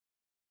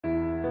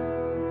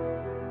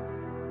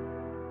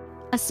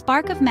A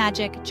spark of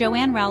magic,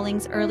 Joanne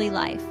Rowling's early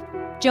life.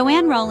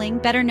 Joanne Rowling,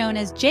 better known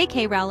as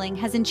J.K. Rowling,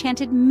 has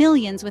enchanted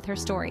millions with her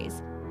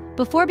stories.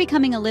 Before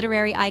becoming a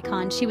literary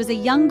icon, she was a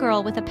young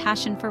girl with a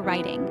passion for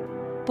writing.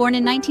 Born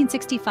in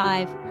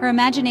 1965, her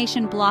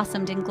imagination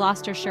blossomed in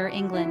Gloucestershire,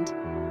 England.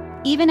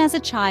 Even as a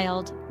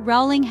child,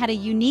 Rowling had a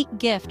unique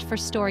gift for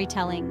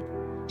storytelling.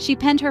 She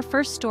penned her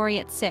first story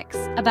at 6,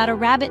 about a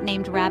rabbit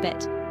named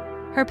Rabbit.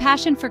 Her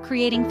passion for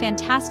creating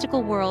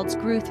fantastical worlds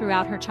grew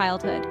throughout her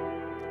childhood.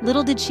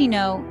 Little did she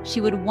know,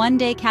 she would one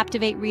day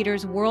captivate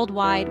readers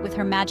worldwide with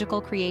her magical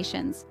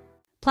creations.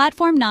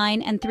 Platform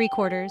 9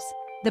 3/4,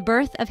 The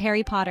Birth of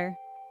Harry Potter.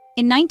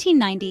 In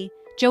 1990,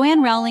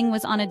 Joanne Rowling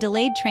was on a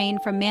delayed train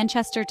from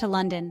Manchester to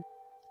London.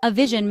 A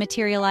vision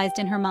materialized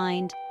in her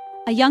mind.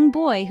 A young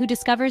boy who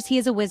discovers he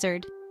is a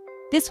wizard.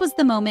 This was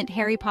the moment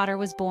Harry Potter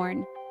was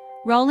born.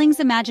 Rowling's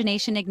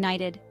imagination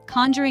ignited,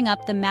 conjuring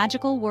up the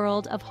magical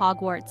world of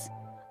Hogwarts.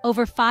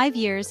 Over 5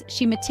 years,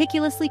 she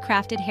meticulously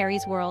crafted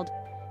Harry's world.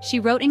 She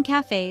wrote in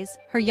cafes,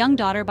 her young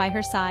daughter by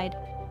her side.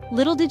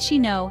 Little did she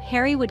know,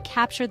 Harry would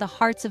capture the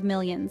hearts of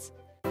millions.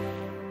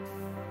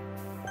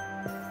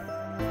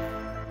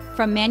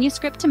 From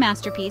manuscript to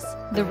masterpiece,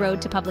 the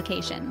road to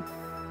publication.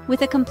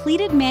 With a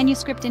completed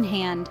manuscript in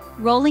hand,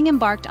 Rowling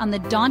embarked on the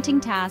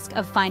daunting task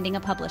of finding a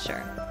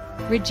publisher.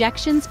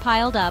 Rejections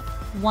piled up,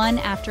 one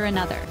after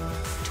another.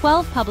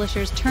 12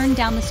 publishers turned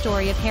down the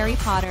story of Harry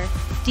Potter,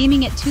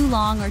 deeming it too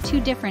long or too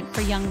different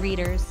for young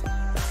readers.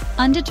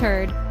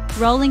 Undeterred,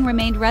 Rowling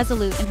remained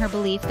resolute in her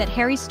belief that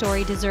Harry's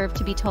story deserved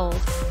to be told.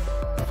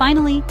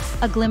 Finally,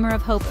 a glimmer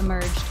of hope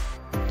emerged.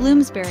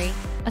 Bloomsbury,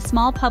 a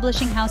small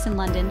publishing house in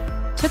London,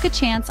 took a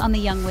chance on the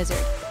young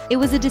wizard. It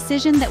was a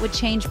decision that would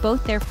change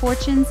both their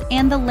fortunes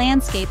and the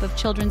landscape of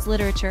children's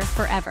literature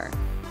forever.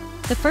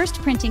 The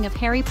first printing of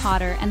Harry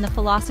Potter and the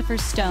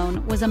Philosopher's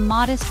Stone was a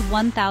modest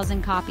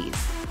 1,000 copies,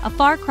 a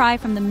far cry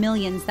from the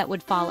millions that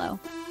would follow.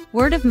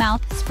 Word of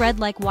mouth spread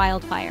like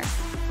wildfire.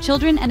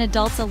 Children and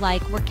adults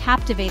alike were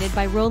captivated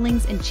by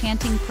Rowling's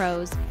enchanting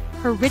prose,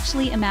 her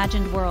richly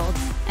imagined world,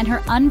 and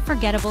her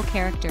unforgettable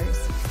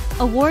characters.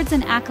 Awards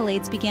and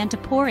accolades began to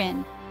pour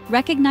in,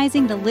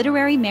 recognizing the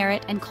literary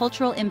merit and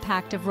cultural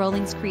impact of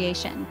Rowling's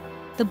creation.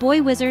 The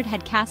boy wizard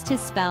had cast his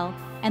spell,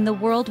 and the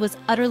world was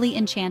utterly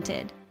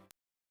enchanted.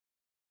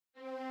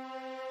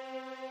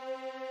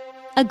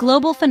 A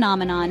global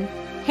phenomenon,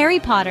 Harry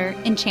Potter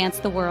enchants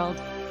the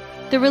world.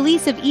 The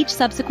release of each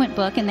subsequent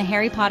book in the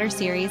Harry Potter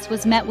series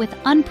was met with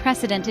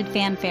unprecedented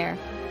fanfare.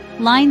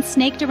 Lines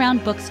snaked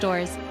around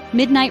bookstores,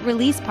 midnight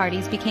release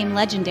parties became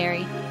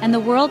legendary, and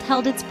the world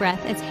held its breath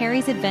as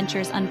Harry's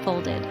adventures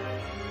unfolded.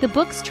 The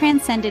books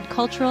transcended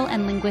cultural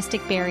and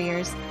linguistic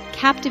barriers,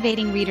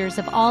 captivating readers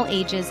of all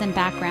ages and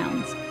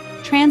backgrounds.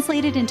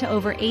 Translated into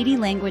over 80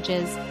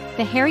 languages,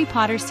 the Harry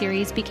Potter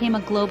series became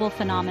a global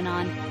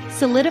phenomenon,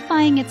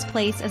 solidifying its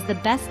place as the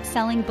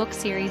best-selling book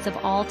series of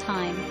all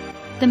time.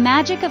 The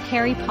magic of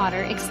Harry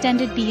Potter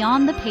extended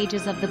beyond the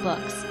pages of the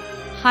books.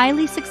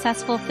 Highly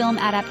successful film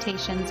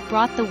adaptations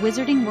brought the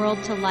wizarding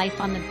world to life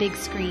on the big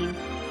screen,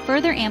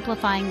 further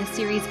amplifying the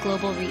series'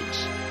 global reach.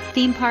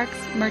 Theme parks,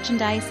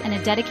 merchandise, and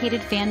a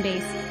dedicated fan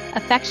base,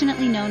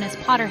 affectionately known as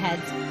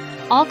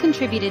Potterheads, all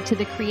contributed to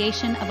the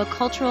creation of a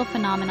cultural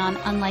phenomenon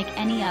unlike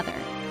any other.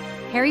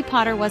 Harry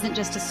Potter wasn't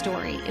just a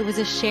story, it was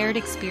a shared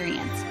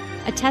experience,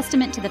 a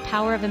testament to the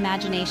power of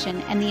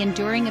imagination and the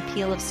enduring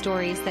appeal of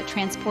stories that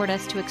transport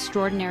us to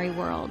extraordinary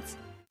worlds.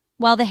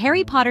 While the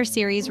Harry Potter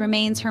series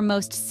remains her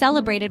most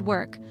celebrated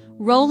work,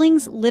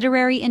 Rowling's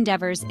literary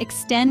endeavors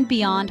extend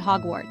beyond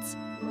Hogwarts.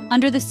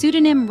 Under the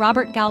pseudonym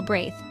Robert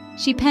Galbraith,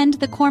 she penned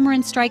the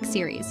Cormoran Strike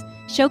series,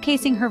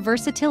 showcasing her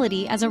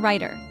versatility as a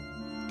writer.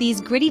 These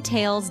gritty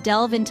tales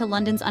delve into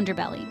London's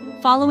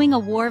underbelly, following a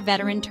war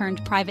veteran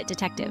turned private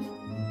detective.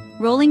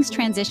 Rowling's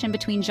transition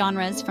between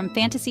genres from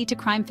fantasy to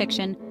crime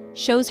fiction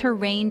shows her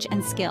range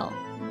and skill.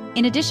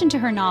 In addition to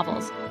her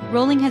novels,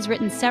 Rowling has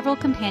written several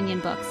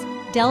companion books,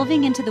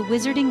 delving into the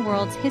wizarding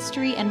world's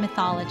history and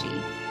mythology.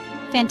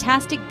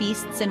 Fantastic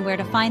Beasts and Where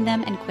to Find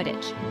Them and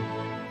Quidditch.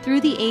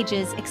 Through the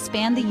ages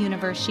expand the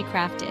universe she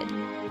crafted.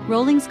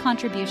 Rowling's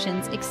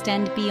contributions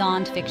extend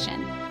beyond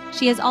fiction.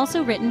 She has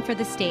also written for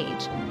the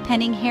stage,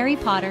 penning Harry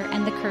Potter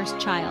and the Cursed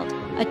Child,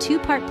 a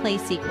 2-part play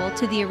sequel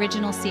to the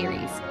original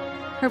series.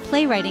 Her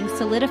playwriting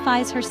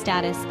solidifies her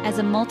status as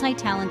a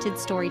multi-talented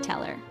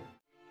storyteller.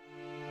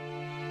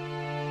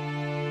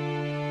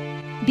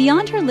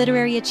 Beyond her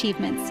literary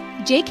achievements,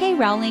 J.K.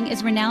 Rowling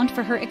is renowned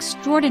for her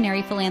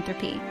extraordinary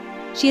philanthropy.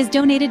 She has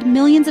donated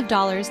millions of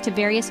dollars to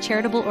various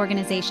charitable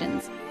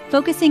organizations,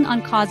 focusing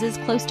on causes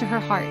close to her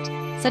heart,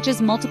 such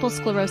as multiple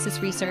sclerosis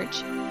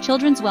research,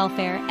 children's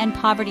welfare, and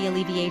poverty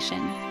alleviation.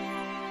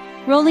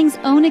 Rowling's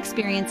own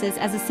experiences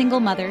as a single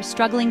mother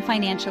struggling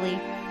financially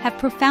have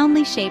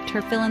profoundly shaped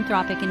her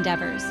philanthropic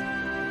endeavors.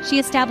 She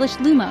established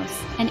Lumos,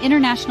 an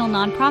international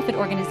nonprofit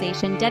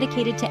organization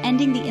dedicated to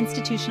ending the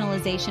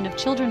institutionalization of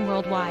children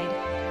worldwide,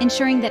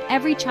 ensuring that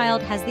every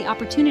child has the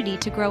opportunity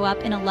to grow up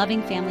in a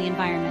loving family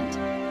environment.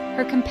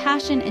 Her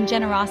compassion and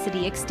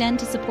generosity extend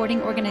to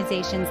supporting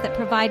organizations that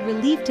provide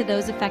relief to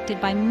those affected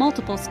by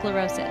multiple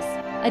sclerosis,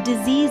 a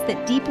disease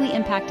that deeply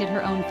impacted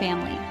her own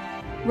family.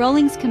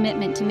 Rowling's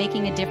commitment to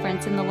making a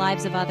difference in the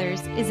lives of others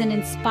is an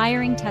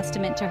inspiring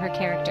testament to her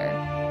character,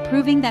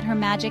 proving that her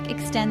magic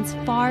extends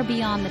far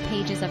beyond the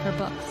pages of her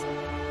books.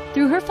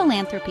 Through her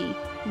philanthropy,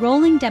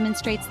 Rowling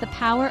demonstrates the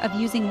power of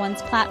using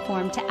one's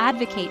platform to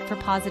advocate for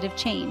positive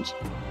change,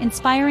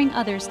 inspiring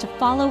others to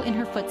follow in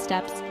her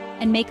footsteps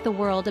and make the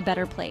world a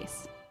better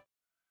place.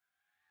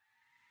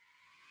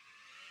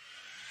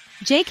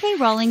 J.K.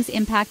 Rowling's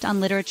impact on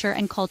literature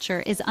and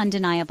culture is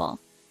undeniable.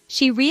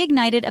 She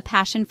reignited a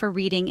passion for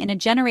reading in a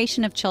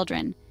generation of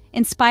children,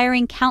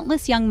 inspiring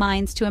countless young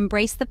minds to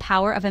embrace the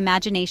power of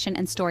imagination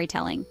and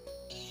storytelling.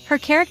 Her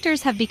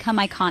characters have become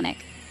iconic,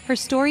 her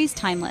stories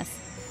timeless,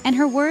 and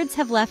her words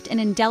have left an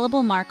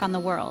indelible mark on the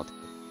world.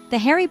 The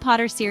Harry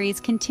Potter series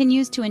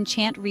continues to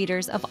enchant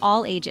readers of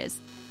all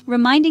ages,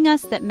 reminding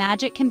us that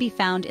magic can be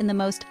found in the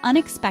most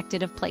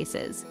unexpected of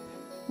places.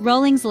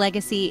 Rowling's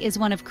legacy is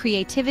one of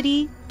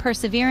creativity,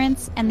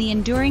 perseverance, and the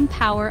enduring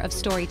power of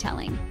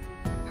storytelling.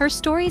 Her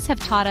stories have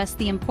taught us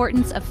the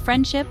importance of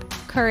friendship,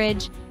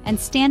 courage, and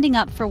standing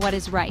up for what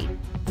is right,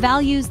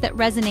 values that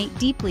resonate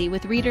deeply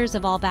with readers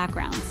of all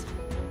backgrounds.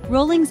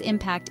 Rowling's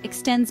impact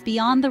extends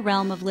beyond the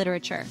realm of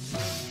literature.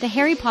 The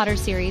Harry Potter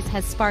series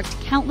has sparked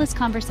countless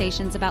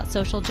conversations about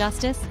social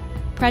justice,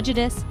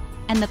 prejudice,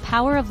 and the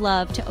power of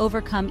love to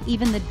overcome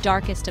even the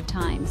darkest of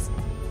times.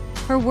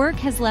 Her work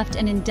has left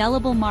an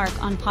indelible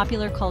mark on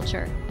popular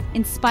culture,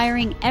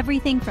 inspiring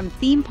everything from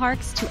theme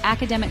parks to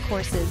academic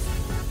courses,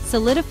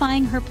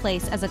 solidifying her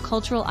place as a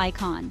cultural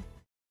icon.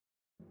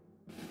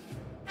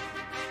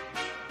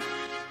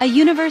 A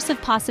universe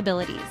of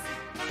possibilities.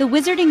 The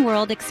wizarding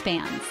world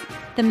expands.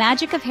 The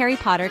magic of Harry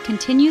Potter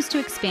continues to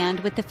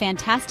expand with the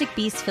Fantastic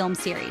Beasts film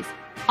series,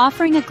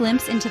 offering a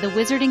glimpse into the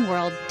wizarding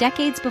world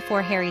decades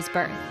before Harry's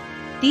birth.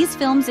 These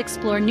films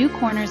explore new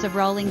corners of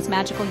Rowling's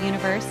magical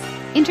universe,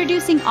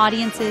 introducing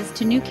audiences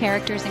to new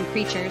characters and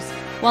creatures,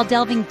 while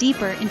delving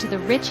deeper into the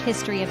rich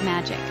history of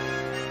magic.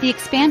 The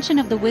expansion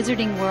of the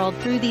wizarding world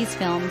through these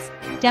films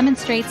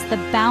demonstrates the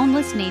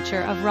boundless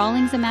nature of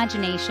Rowling's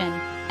imagination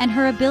and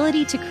her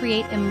ability to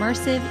create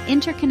immersive,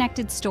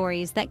 interconnected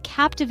stories that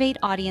captivate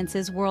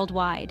audiences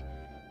worldwide.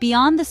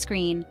 Beyond the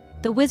screen,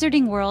 the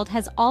wizarding world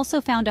has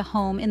also found a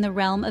home in the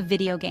realm of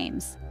video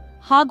games.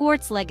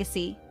 Hogwarts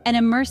Legacy, an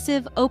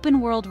immersive,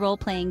 open-world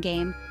role-playing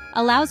game,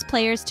 allows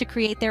players to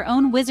create their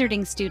own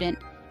wizarding student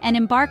and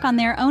embark on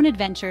their own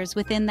adventures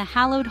within the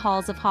hallowed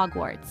halls of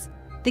Hogwarts.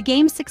 The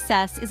game's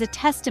success is a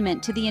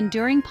testament to the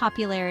enduring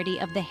popularity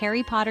of the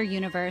Harry Potter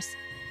universe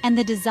and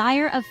the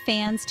desire of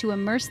fans to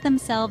immerse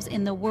themselves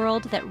in the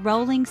world that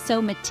Rowling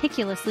so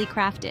meticulously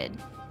crafted.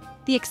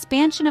 The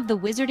expansion of the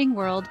wizarding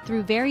world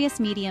through various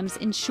mediums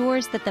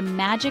ensures that the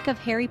magic of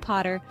Harry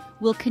Potter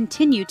will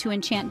continue to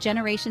enchant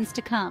generations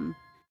to come.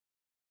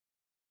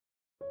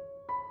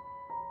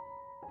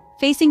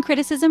 Facing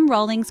criticism,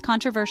 Rowling's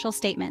controversial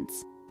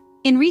statements.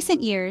 In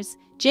recent years,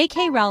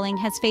 J.K. Rowling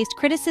has faced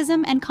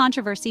criticism and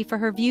controversy for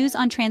her views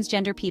on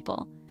transgender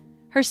people.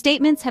 Her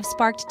statements have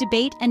sparked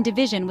debate and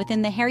division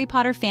within the Harry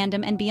Potter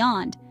fandom and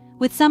beyond,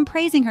 with some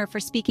praising her for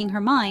speaking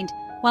her mind,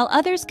 while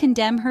others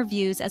condemn her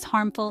views as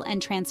harmful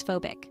and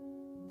transphobic.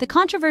 The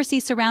controversy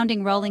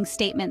surrounding Rowling's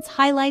statements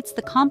highlights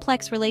the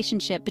complex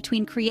relationship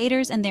between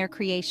creators and their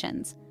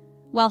creations.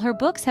 While her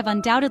books have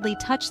undoubtedly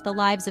touched the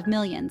lives of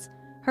millions,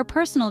 her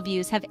personal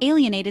views have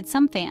alienated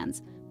some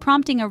fans,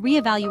 prompting a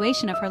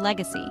re-evaluation of her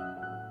legacy.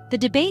 The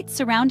debate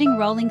surrounding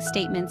Rowling's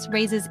statements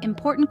raises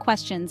important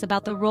questions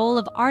about the role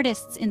of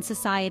artists in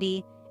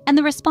society and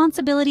the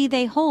responsibility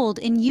they hold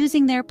in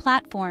using their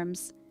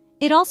platforms.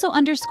 It also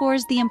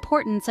underscores the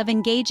importance of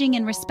engaging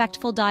in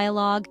respectful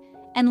dialogue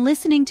and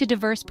listening to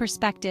diverse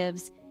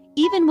perspectives,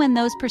 even when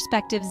those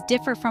perspectives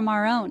differ from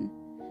our own.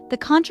 The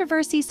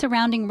controversy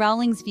surrounding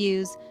Rowling's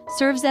views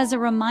serves as a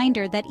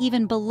reminder that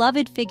even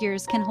beloved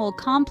figures can hold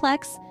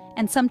complex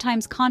and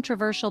sometimes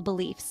controversial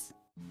beliefs.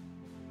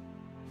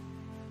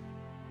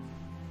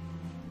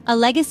 A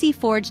legacy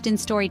forged in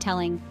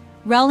storytelling,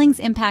 Rowling's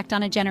impact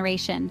on a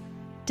generation.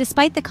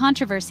 Despite the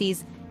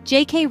controversies,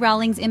 J.K.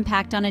 Rowling's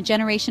impact on a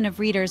generation of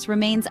readers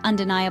remains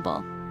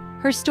undeniable.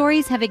 Her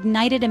stories have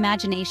ignited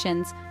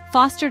imaginations,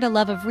 fostered a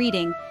love of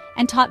reading,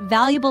 and taught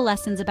valuable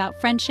lessons about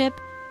friendship,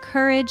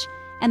 courage,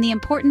 and the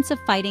importance of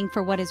fighting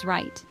for what is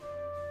right.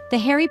 The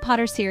Harry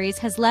Potter series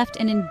has left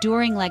an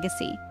enduring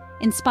legacy,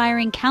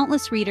 inspiring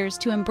countless readers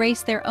to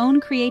embrace their own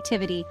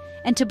creativity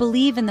and to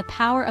believe in the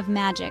power of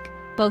magic,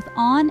 both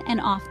on and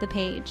off the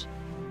page.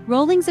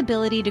 Rowling's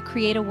ability to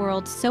create a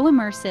world so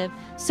immersive,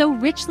 so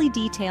richly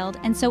detailed,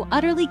 and so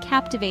utterly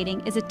captivating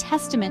is a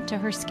testament to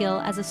her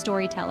skill as a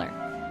storyteller.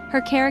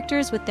 Her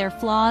characters, with their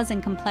flaws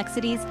and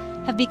complexities,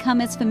 have become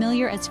as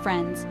familiar as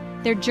friends,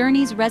 their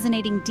journeys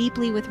resonating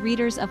deeply with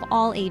readers of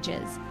all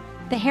ages.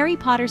 The Harry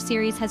Potter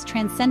series has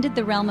transcended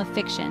the realm of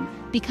fiction,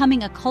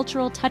 becoming a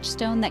cultural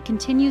touchstone that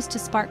continues to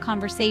spark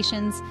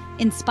conversations,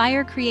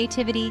 inspire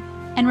creativity,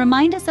 and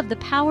remind us of the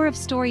power of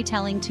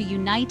storytelling to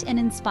unite and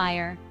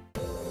inspire.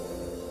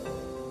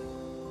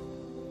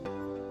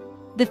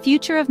 The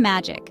future of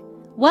magic.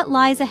 What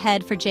lies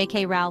ahead for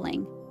J.K.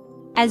 Rowling?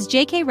 As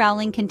J.K.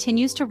 Rowling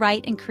continues to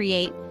write and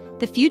create,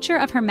 the future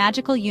of her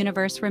magical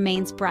universe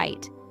remains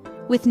bright.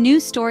 With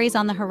new stories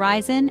on the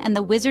horizon and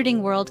the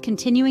wizarding world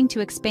continuing to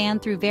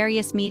expand through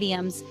various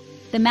mediums,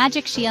 the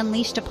magic she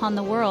unleashed upon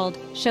the world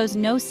shows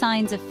no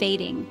signs of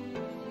fading.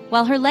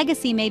 While her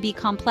legacy may be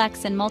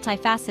complex and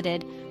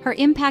multifaceted, her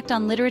impact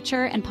on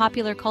literature and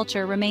popular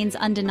culture remains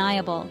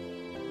undeniable.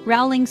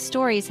 Rowling's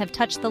stories have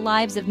touched the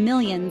lives of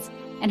millions,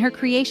 and her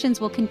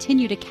creations will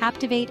continue to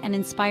captivate and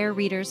inspire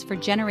readers for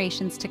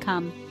generations to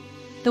come.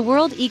 The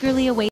world eagerly awaits